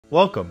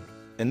Welcome.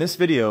 In this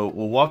video,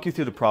 we'll walk you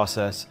through the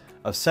process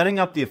of setting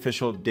up the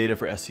official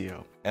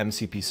DataForSEO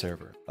MCP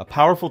server, a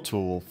powerful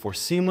tool for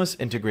seamless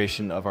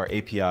integration of our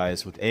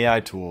APIs with AI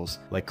tools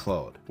like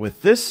Claude.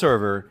 With this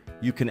server,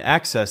 you can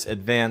access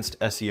advanced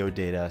SEO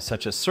data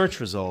such as search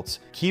results,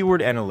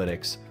 keyword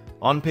analytics,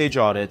 on-page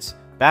audits,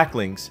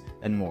 backlinks,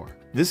 and more.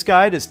 This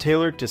guide is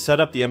tailored to set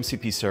up the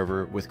MCP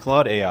server with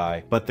Claude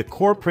AI, but the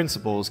core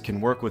principles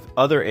can work with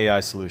other AI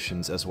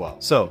solutions as well.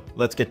 So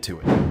let's get to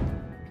it.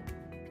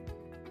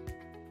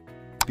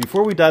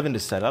 Before we dive into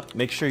setup,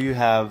 make sure you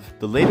have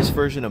the latest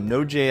version of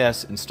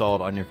Node.js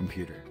installed on your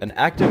computer, an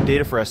active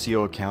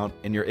DataForSEO account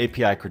in your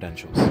API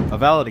credentials, a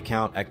valid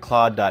account at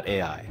Claude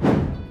AI.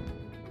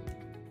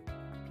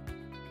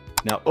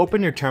 Now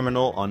open your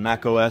terminal on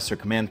macOS or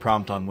command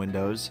prompt on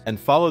Windows and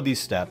follow these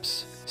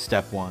steps.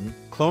 Step 1.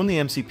 Clone the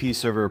MCP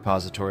server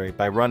repository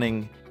by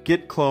running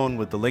git clone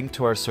with the link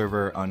to our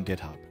server on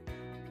GitHub.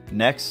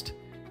 Next,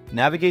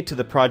 navigate to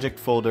the project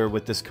folder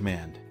with this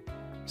command: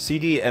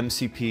 cd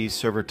mcp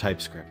server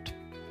typescript.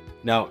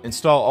 Now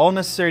install all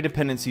necessary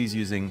dependencies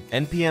using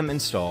npm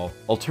install.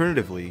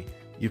 Alternatively,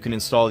 you can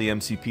install the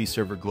MCP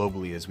server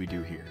globally as we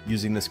do here,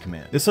 using this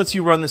command. This lets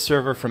you run the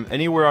server from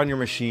anywhere on your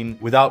machine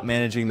without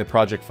managing the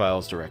project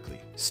files directly.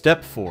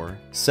 Step 4.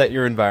 Set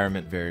your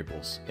environment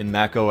variables. In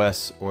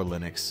macOS or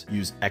Linux,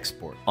 use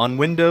export. On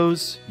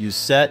Windows, use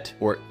set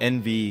or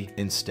nv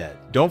instead.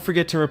 Don't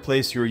forget to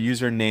replace your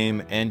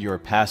username and your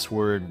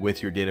password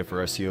with your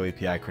DataForSEO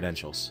API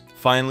credentials.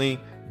 Finally,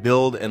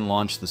 build and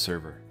launch the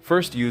server.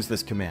 First, use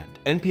this command,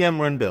 npm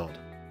run build.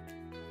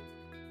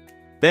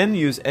 Then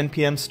use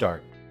npm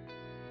start.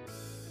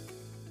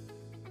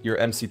 Your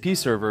MCP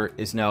server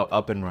is now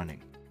up and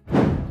running.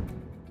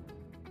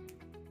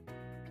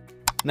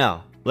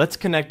 Now, let's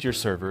connect your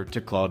server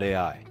to Claude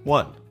AI.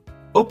 1.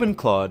 Open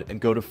Claude and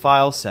go to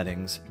File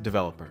Settings,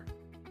 Developer.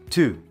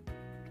 2.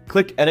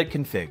 Click Edit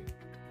Config.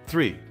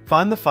 3.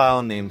 Find the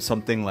file named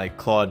something like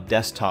Claude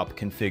Desktop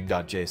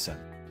Config.json.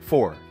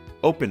 4.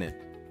 Open it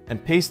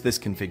and paste this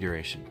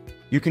configuration.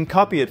 You can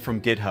copy it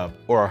from GitHub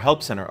or our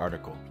Help Center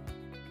article.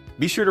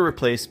 Be sure to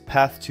replace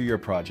path to your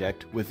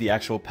project with the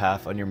actual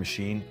path on your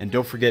machine, and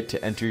don't forget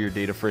to enter your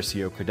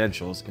DataForSEO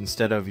credentials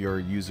instead of your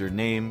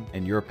username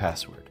and your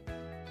password.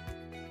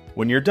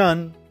 When you're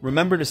done,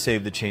 remember to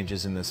save the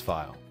changes in this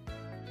file.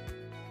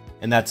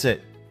 And that's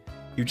it.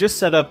 You just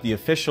set up the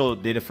official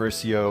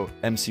DataForSEO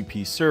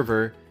MCP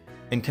server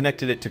and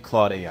connected it to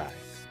Claude AI.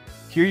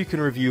 Here you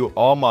can review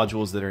all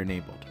modules that are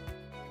enabled.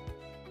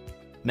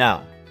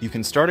 Now, you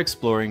can start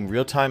exploring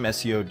real-time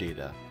SEO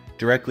data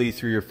directly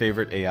through your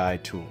favorite AI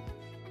tool.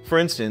 For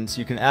instance,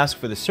 you can ask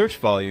for the search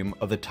volume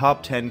of the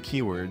top 10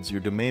 keywords your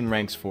domain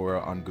ranks for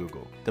on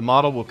Google. The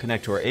model will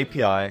connect to our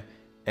API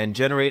and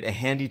generate a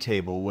handy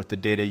table with the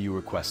data you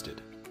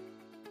requested.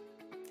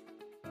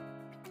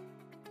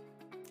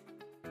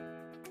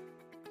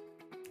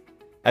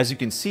 As you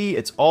can see,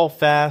 it's all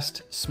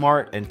fast,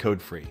 smart, and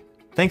code-free.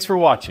 Thanks for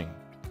watching.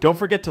 Don't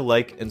forget to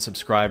like and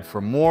subscribe for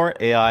more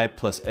AI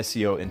plus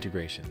SEO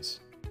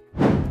integrations.